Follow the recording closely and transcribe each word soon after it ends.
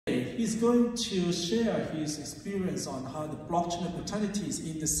he's going to share his experience on how the blockchain opportunities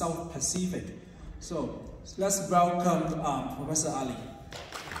in the South Pacific. So let's welcome Professor Ali.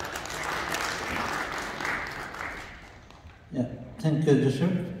 Yeah, thank you,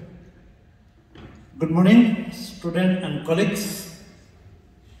 Joseph. Good morning, students and colleagues.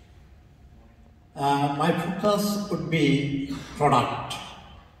 My focus would be product,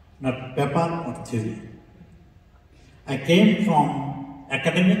 not paper or theory. I came from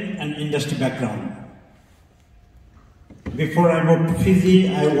academic and industry background. Before I moved to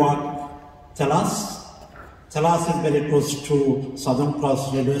Fiji, I worked Telas. Telas is very close to Southern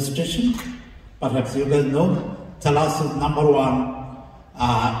Cross railway station. Perhaps you guys know, Telas is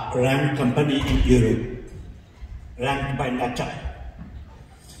 #1 ranked company in Europe, ranked by Nature.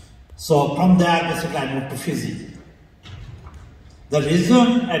 So from there, basically, I moved to Fiji. The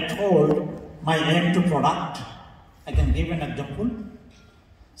reason I told my aim to product, I can give an example.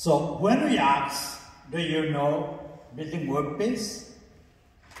 So when we ask, do you know building web page?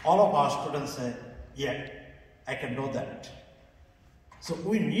 All of our students say, yeah, I can do that. So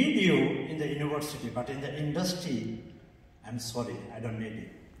we need you in the university, but in the industry, I'm sorry, I don't need you.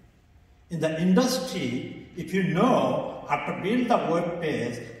 In the industry, if you know how to build the web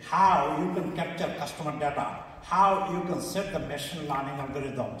page, how you can capture customer data, how you can set the machine learning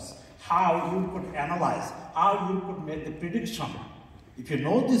algorithms, how you could analyze, how you could make the prediction. If you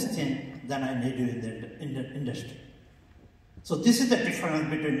know this thing, then I need you in the industry. So this is the difference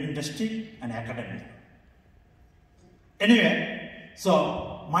between industry and academia. Anyway,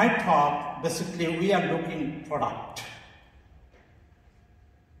 so my talk, basically we are looking product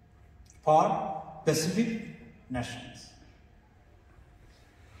for Pacific nations.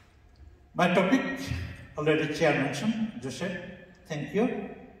 My topic, already Chair mentioned, Joseph, thank you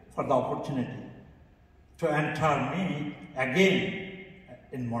for the opportunity to enter me again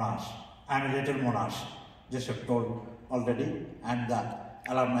in Monash. I'm a little Monash, Joseph told already, and the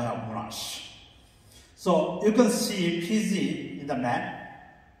alumni of Monash. So you can see Fiji in the map.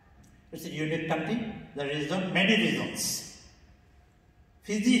 It's a unique country. There is many reasons.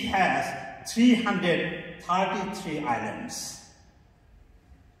 Fiji has 333 islands.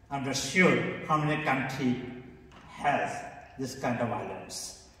 I'm not sure how many countries has this kind of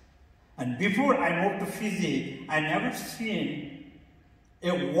islands. And before I moved to Fiji, I never seen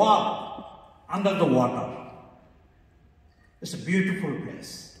a wall under the water. It's a beautiful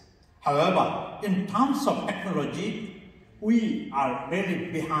place. However, in terms of technology, we are really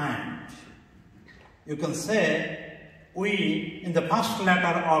behind. You can say we, in the first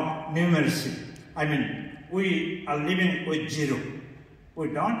letter of numeracy, I mean, we are living with 0. We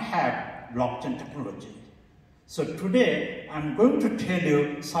don't have blockchain technology. So today, I'm going to tell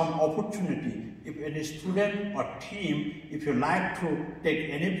you some opportunity. If any student or team, if you like to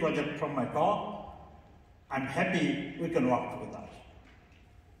take any project from my talk, I'm happy we can work together.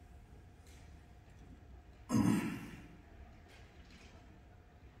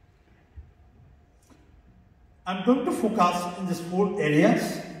 I'm going to focus in these 4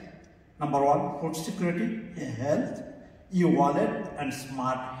 areas. Number 1, food security, health, e-wallet, and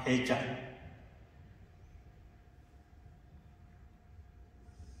smart HR.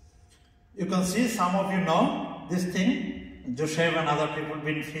 You can see some of you know this thing. Joseph and other people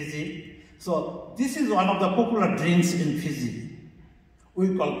in Fiji. So this is one of the popular drinks in Fiji.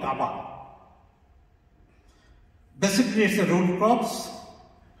 We call kava. Basically, it's a root crops.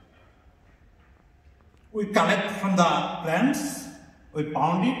 We collect from the plants, we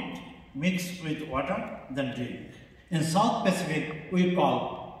pound it, mix with water, then drink. In South Pacific, we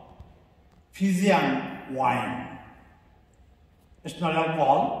call Fijian wine. It's not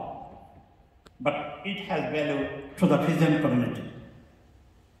alcohol, but it has value to the Fijian community.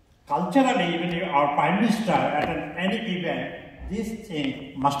 Culturally, even if our Prime Minister at any event, this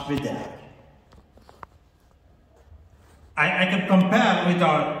thing must be there. I can compare with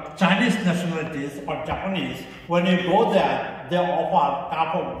our Chinese nationalities or Japanese. When you go there, they offer a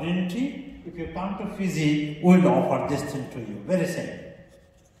cup of green tea. If you come to Fiji, we'll offer this thing to you. Very same.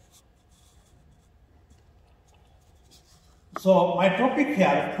 So my topic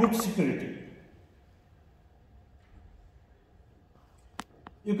here, food security.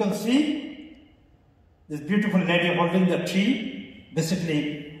 You can see this beautiful lady holding the tree.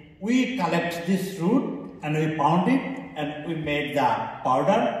 Basically, we collect this root and we pound it and we made the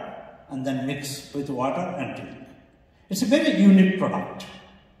powder and then mix with water and drink. It's a very unique product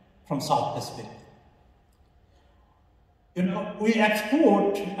from South Pacific. You know, we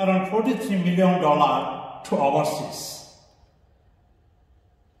export around $43 million to overseas.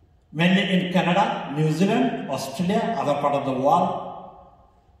 Mainly in Canada, New Zealand, Australia, other part of the world.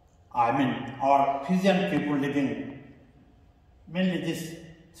 I mean, our Fijian people living mainly these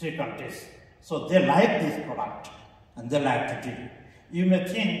three countries. So they like this product and they like to drink. You may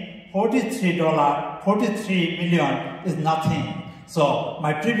think $43 million is nothing. So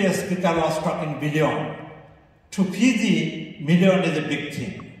my previous speaker was talking billion. To Fiji, million is a big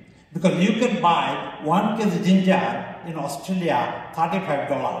thing. Because you can buy 1 kg ginger in Australia,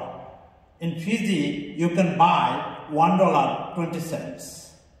 $35. In Fiji, you can buy $1.20.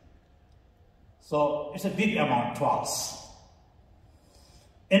 So it's a big amount to us.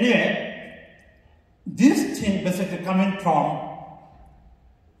 Anyway, this thing basically coming from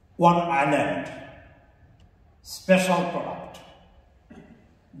one island, special product.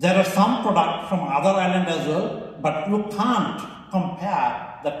 There are some products from other island as well, but you can't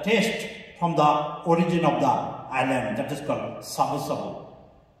compare the taste from the origin of the island, that is called sabu-sabu.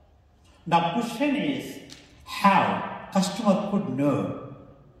 Now, question is how customer could know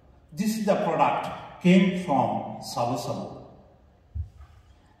this is the product came from sabu-sabu.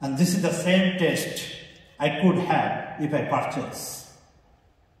 And this is the same taste I could have if I purchase.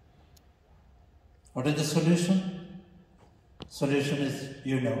 What is the solution? Solution is,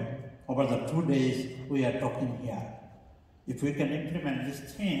 over the 2 days we are talking here. If we can implement this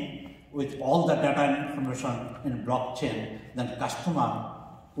thing with all the data and information in blockchain, then customer,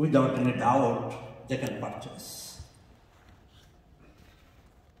 without any doubt, they can purchase.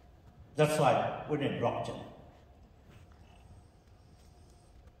 That's why we need blockchain.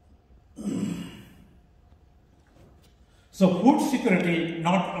 So food security,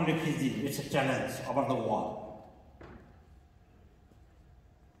 not only Fiji, it's a challenge over the world.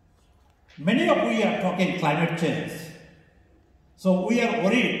 Many of we are talking climate change. So we are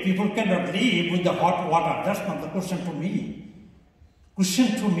worried people cannot live with the hot water. That's not the question to me.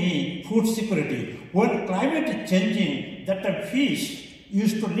 Question to me, food security. When climate is changing, that time fish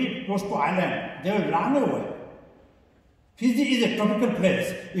used to live close to island, they will run away. Fiji is a tropical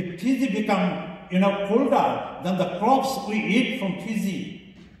place. If Fiji become colder than the crops we eat from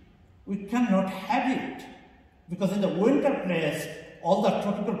Fiji, we cannot have it. Because in the winter place, all the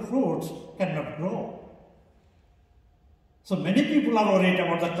tropical fruits cannot grow. So many people are worried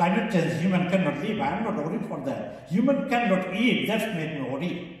about the climate change. Human cannot live. I am not worried for that. Human cannot eat. That makes me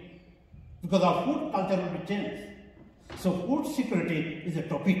worry. Because our food culture will be changed. So food security is a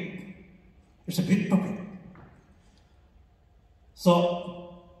topic. It's a big topic.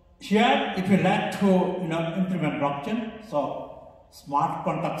 So here, if you like to implement blockchain, so smart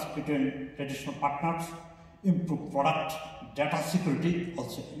contacts between traditional partners, improve product data security,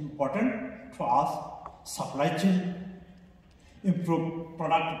 also important to us, supply chain, improve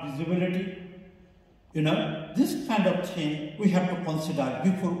product visibility. This kind of thing we have to consider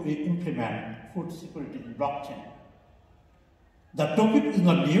before we implement food security in blockchain. The topic is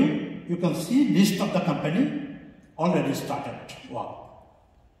not new. You can see list of the company already started work,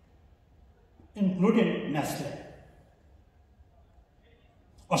 including Nestle.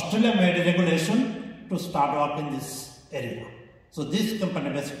 Australia made a regulation to start work in this area. So this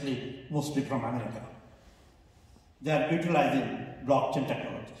company basically mostly from America. They are utilizing blockchain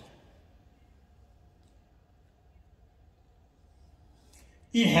technology.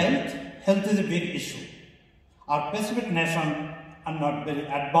 Health is a big issue. Our Pacific nation are not very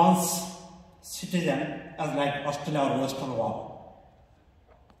advanced citizen as like Australia or Western world.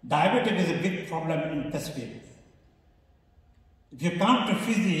 Diabetes is a big problem in Pacific. If you come to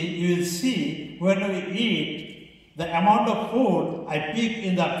Fiji, you will see when we eat, the amount of food I pick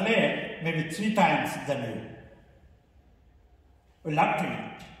in the plate maybe 3 times than you. We love to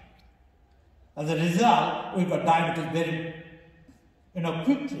eat. As a result, we got diabetes very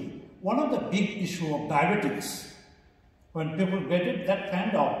quickly. One of the big issue of diabetes, when people get it, that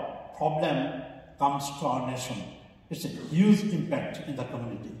kind of problem comes to our nation. It's a huge impact in the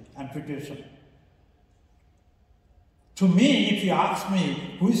community, amputation. To me, if you ask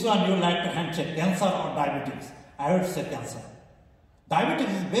me, which one you like to handshake, cancer or diabetes, I would say cancer.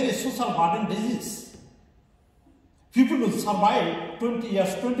 Diabetes is a very social burden disease. People will survive 20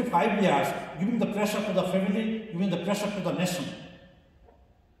 years, 25 years, giving the pressure to the family, giving the pressure to the nation.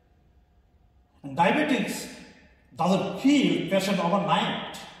 And diabetes doesn't kill patient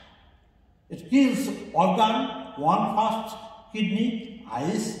overnight. It kills organ, one first, kidney,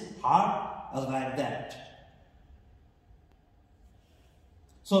 eyes, heart, as like that.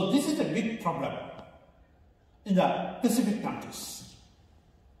 So this is a big problem in the Pacific countries.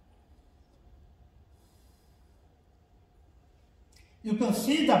 You can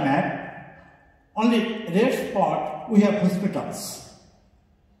see the map, only red spot, we have hospitals.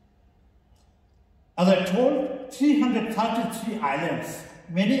 As I told, 333 islands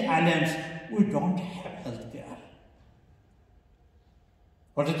many islands, we don't have health care.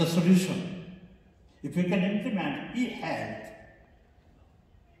 What is the solution? If we can implement e-health,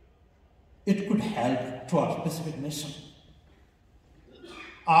 it could help to our specific nation.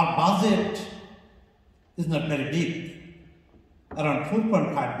 Our budget is not very big, around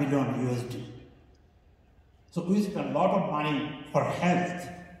 4.5 billion USD. So we spend a lot of money for health.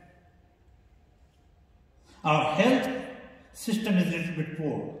 Our health system is a little bit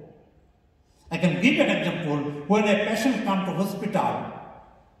poor. I can give an example. When a patient comes to hospital,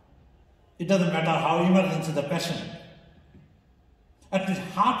 it doesn't matter how emergency the patient. At least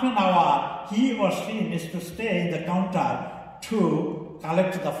half an hour, he or she needs to stay in the counter to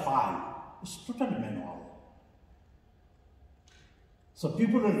collect the file. It's totally manual. So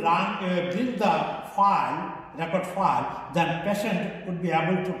people will build the file, record file, then patient would be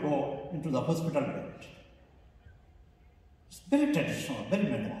able to go into the hospital bed. It's very traditional, very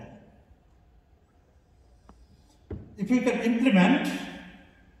manual. If we can implement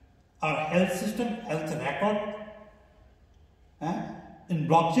our health system, health record, in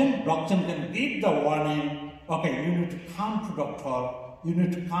blockchain can give the warning, okay, you need to come to doctor, you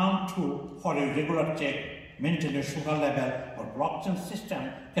need to come to for a regular check, maintain your sugar level, or blockchain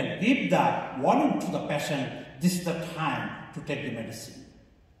system can give the warning to the patient, this is the time to take the medicine.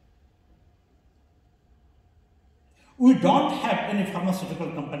 We don't have any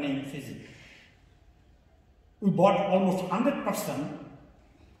pharmaceutical company in Fiji. We bought almost 100%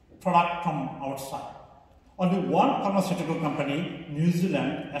 product from outside. Only one pharmaceutical company, New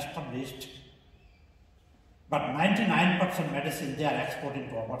Zealand, established, but 99% medicine they are exporting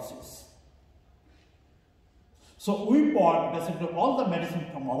to overseas. So we bought basically all the medicine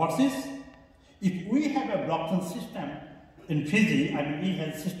from overseas. If we have a blockchain system in Fiji,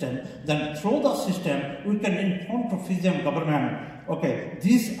 e-health system, then through the system we can inform to Fijian government, okay,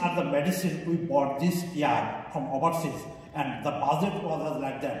 these are the medicine we bought this year from overseas, and the budget was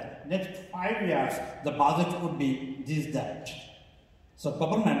like that. Next 5 years, the budget would be this, that. So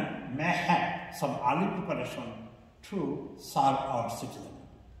government may have some early preparation to serve our citizens.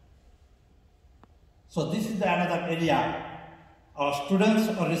 So this is another area our students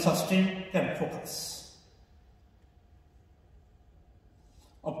or research team can focus.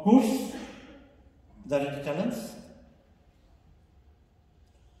 Of course, there is a challenge.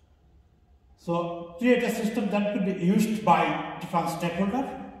 So create a system that could be used by different stakeholders,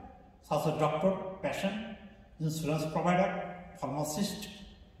 such as doctor, patient, insurance provider, pharmacist,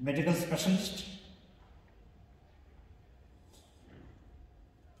 medical specialist.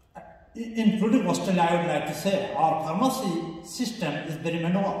 Including Australia, I would like to say, our pharmacy system is very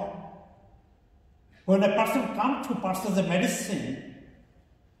manual. When a person comes to purchase a medicine,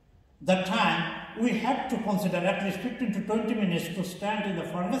 that time we have to consider at least 15 to 20 minutes to stand in the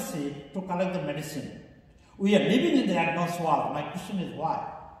pharmacy to collect the medicine. We are living in the advanced world. My question is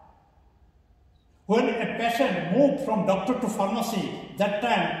why? When a patient moves from doctor to pharmacy, that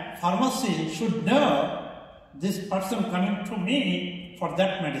time pharmacy should know this person coming to me for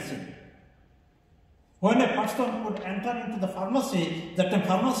that medicine. When a person would enter into the pharmacy, that the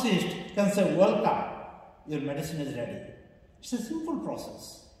pharmacist can say, welcome, your medicine is ready. It's a simple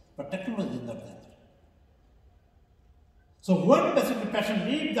process, but technology is not there. So when basically patient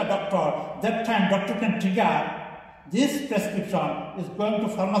leaves the doctor, that time doctor can trigger this prescription is going to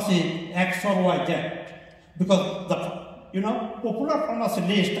pharmacy X or Y, Z. Because the popular pharmacy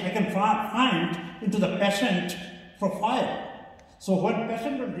list I can find into the patient profile. So when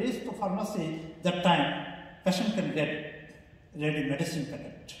patient will reach to pharmacy, that time patient can get ready medicine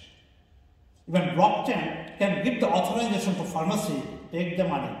packet. Even blockchain can give the authorization to pharmacy, take the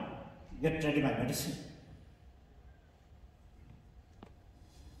money, get ready my medicine.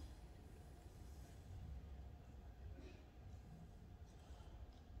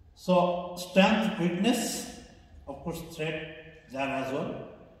 So strength, weakness, of course threat there as well.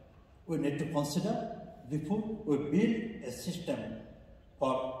 We need to consider before we build a system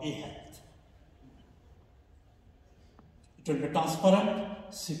for e-health. It will be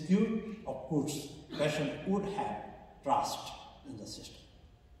transparent, secure, of course, patient would have trust in the system.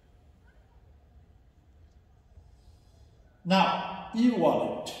 Now,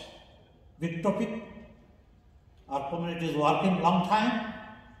 e-wallet, big topic. Our community is working long time,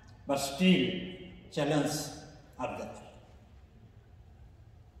 but still challenges are there.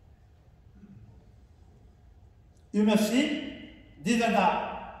 You may see these are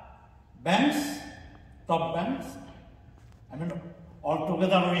the banks, top banks.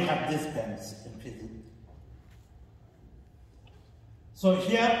 Altogether we have these banks in Fiji. So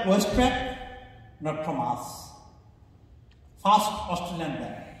here, Westpac, not from us. first Australian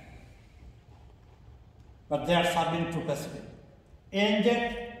bank, but they are serving to Pacific.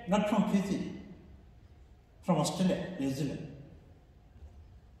 ANZ, not from Fiji, from Australia, New Zealand.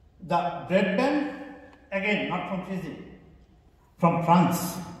 The Bread Bank, again, not from Fiji, from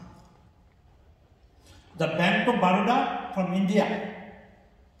France. The Bank of Baroda from India.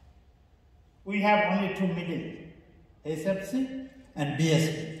 We have only two middle, SFC and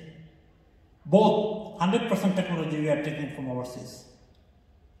BSC. Both 100% technology we are taking from overseas.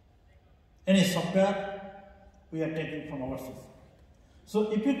 Any software we are taking from overseas.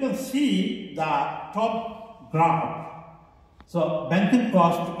 So if you can see the top graph, so banking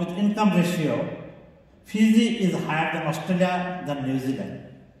cost with income ratio, Fiji is higher than Australia than New Zealand.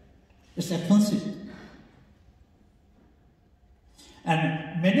 It's expensive.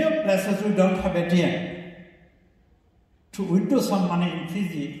 And many of places we don't have ATM. To withdraw some money in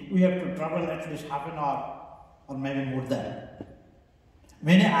Fiji, we have to travel at least half an hour or maybe more than.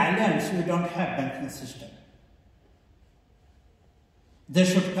 Many islands we don't have banking system. They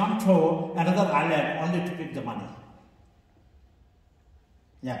should come to another island only to pick the money.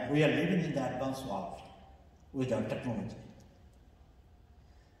 Yeah, we are living in the advanced world without technology.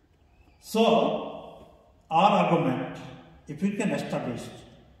 So, our argument, if we can establish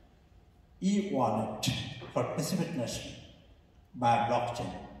e-wallet for Pacific nation by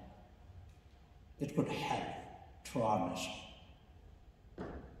blockchain, it could help to our nation.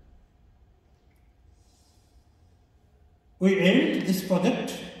 We aimed this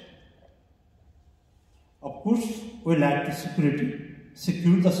project. Of course, we like to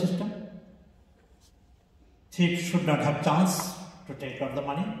secure the system. Thieves should not have chance to take out the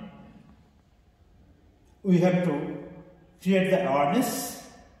money. We have to create the awareness.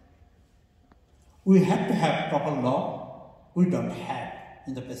 We have to have proper law. We don't have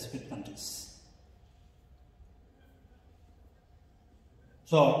in the Pacific countries.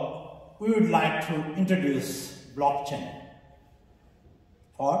 So we would like to introduce blockchain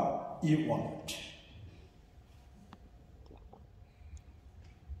for e-wallet.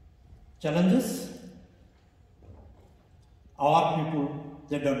 Challenges? Our people,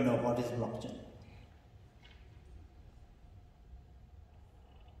 they don't know what is blockchain.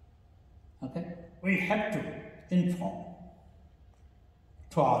 Okay? We have to inform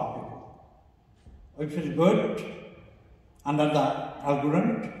to our people. We feel good under the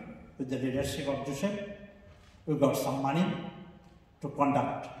Algorand with the leadership of Joseph. We got some money to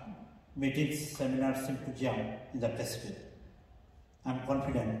conduct meetings, seminars, symposium in the Pacific. I am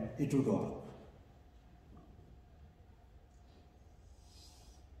confident it would work.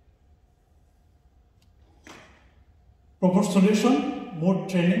 Proposed solution, more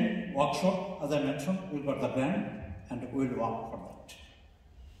training, workshop, as I mentioned, we got the grant and we will work for that.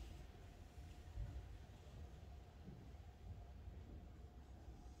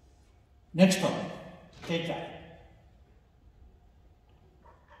 Next one, data.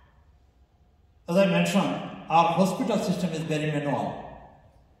 As I mentioned, our hospital system is very manual.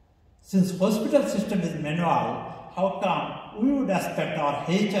 Since hospital system is manual, how come we would expect our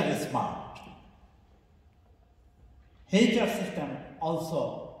HR is smart? HR system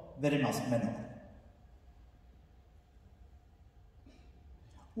also very much manual.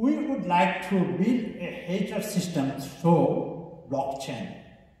 We would like to build a HR system through blockchain.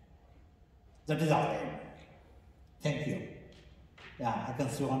 That is our aim. Thank you. Yeah, I can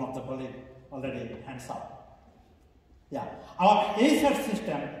see one of the colleagues already hands up. Yeah, our HR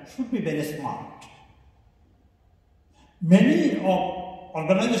system should be very smart. Many of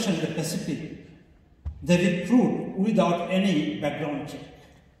organizations in the Pacific, they recruit without any background check.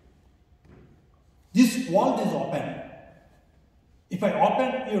 This world is open. If I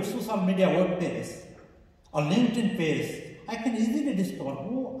open your social media web page or LinkedIn page, I can easily discover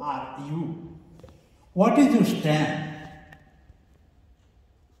who are you, what is your stand.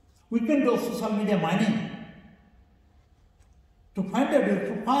 We can do social media mining to find out your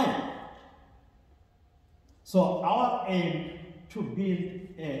profile. So our aim to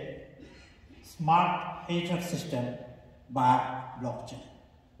build a smart HR system by blockchain.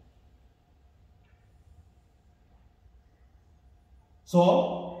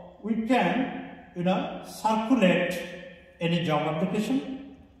 So we can, circulate any job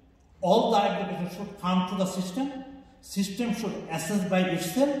application. All the applications should come to the system. System should assess by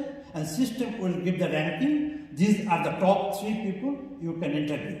itself, and system will give the ranking. These are the top 3 people you can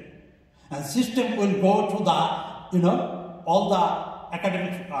interview. And system will go to the, all the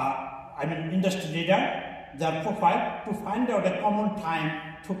academic, industry leader, their profile, to find out a common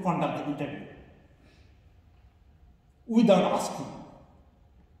time to conduct the interview without asking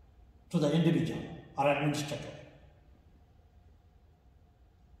to the individual or administrator.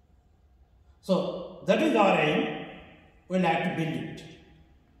 So that is our aim. We like to build it.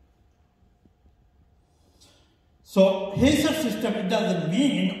 So HSR system, it doesn't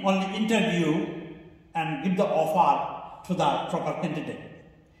mean only interview and give the offer to the proper candidate.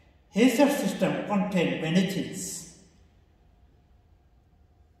 HSR system contains many things.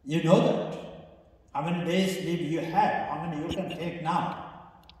 You know that. How many days leave you have? How many you can take now?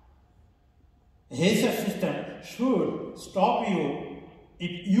 HSR system should stop you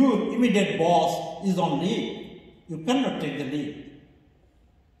if your immediate boss is on leave. You cannot take the leave.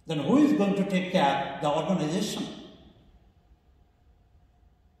 Then who is going to take care of the organization?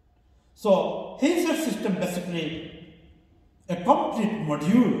 So HSR system basically a complete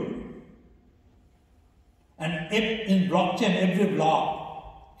module. And in blockchain, every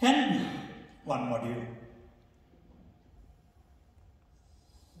block can be one module.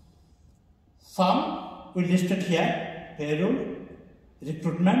 Some we listed here: payroll,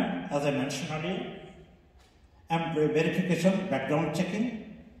 recruitment, as I mentioned earlier, employee verification, background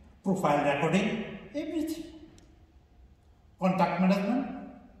checking, profile recording, everything. Contact management,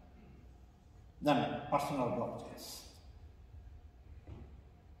 then personal blockchains.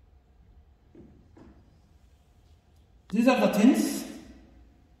 These are the things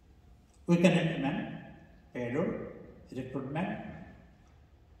we can implement: payroll, recruitment.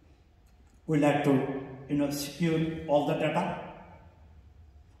 We like to secure all the data,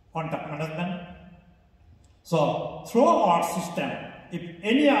 contact management. So through our system, if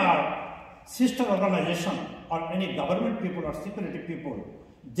any our sister organization or any government people or security people,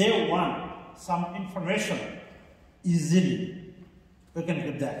 they want some information easily, we can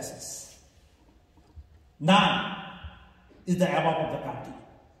give the access. Now is the above of the country.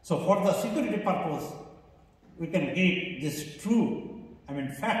 So for the security purpose, we can give this true,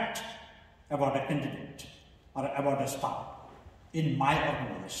 fact about a candidate or about a staff in my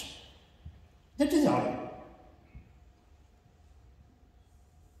organization. That is our aim.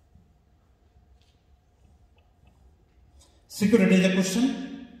 Security is a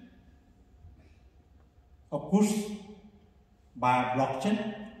question. Of course, by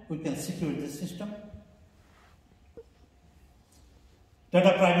blockchain, we can secure the system.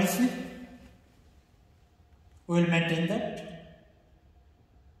 Data privacy, we will maintain that.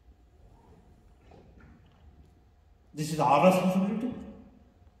 This is our responsibility.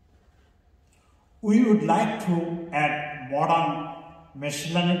 We would like to add modern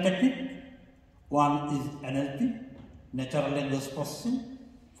machine learning technique. One is NLP, natural language processing,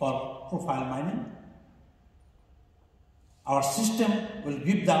 for profile mining. Our system will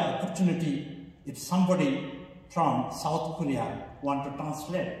give the opportunity if somebody from South Korea want to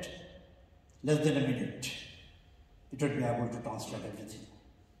translate less than a minute, it would be able to translate everything.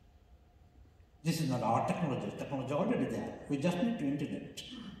 This is not our technology. Technology already there. We just need to integrate.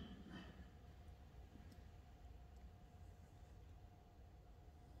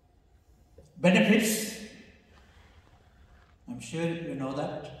 Benefits, I'm sure you know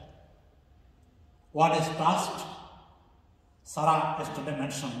that. One is trust. Sarah yesterday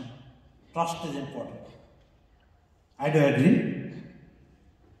mentioned trust is important. I do agree,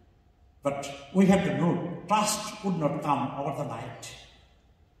 but we have to know trust would not come over the night.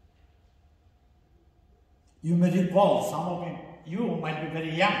 You may recall, some of you might be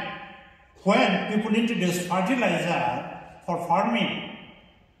very young, when people introduced fertilizer for farming,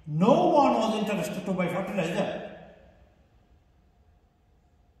 no one was interested to buy fertilizer.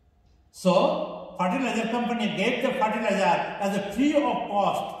 So, fertilizer company gave the fertilizer as a free of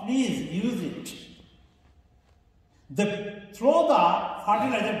cost, please use it. They throw the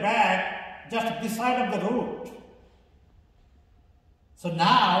fertilizer bag just beside of the road. So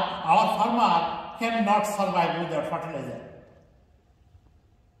now our farmer cannot survive with their fertilizer.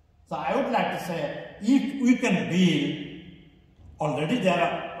 So I would like to say, if we can build, already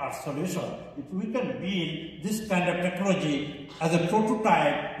there are solutions, if we can build this kind of technology as a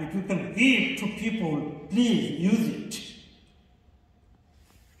prototype, if we can give to people, please use it.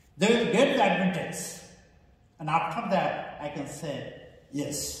 They will get the advantage. And after that, I can say,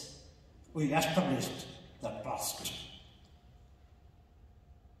 yes, we established the trust.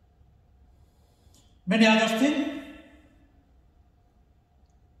 Many other things,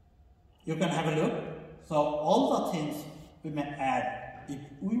 you can have a look. So all the things we may add, if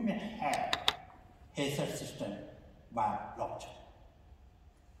we may have HSR system by blockchain.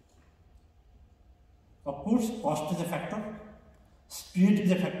 Of course, cost is a factor, speed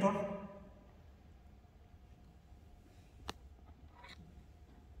is a factor.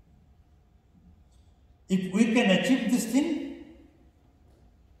 If we can achieve this thing,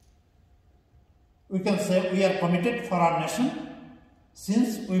 we can say we are committed for our nation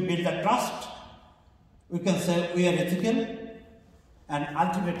Since we build the trust, we can say we are ethical, and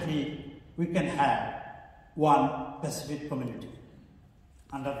ultimately we can have one Pacific community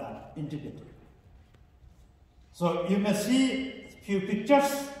under that integrated. So you may see a few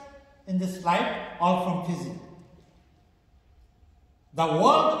pictures in this slide, all from Fiji. The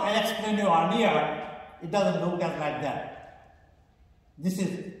world I explained you earlier, it doesn't look as like that. This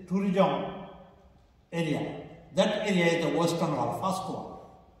is tourism area. That area is the Western Wall, first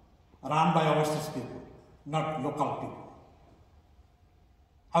one, run by overseas people, not local people.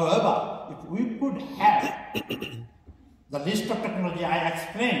 However, if we could have the list of technology I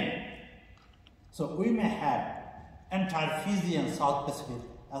explained, so we may have entire Fiji and South Pacific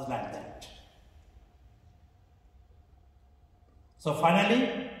as like that. So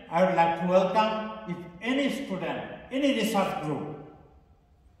finally, I would like to welcome if any student, any research group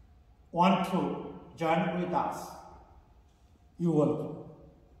want to join with us, you welcome.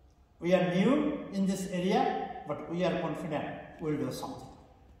 We are new in this area, but we are confident we'll do something.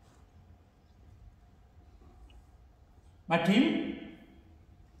 My team,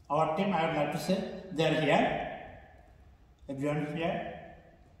 our team, I would like to say, they're here, everyone here.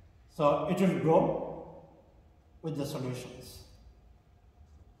 So it will grow with the solutions.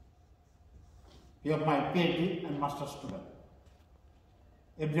 You are my PhD and master student.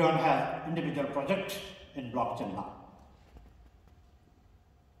 Everyone has individual project in blockchain now.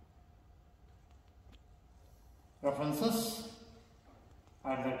 References,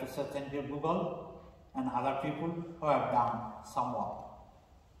 I would like to say thank you Google and other people who have done some work.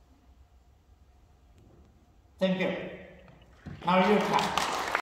 Thank you. Now you can.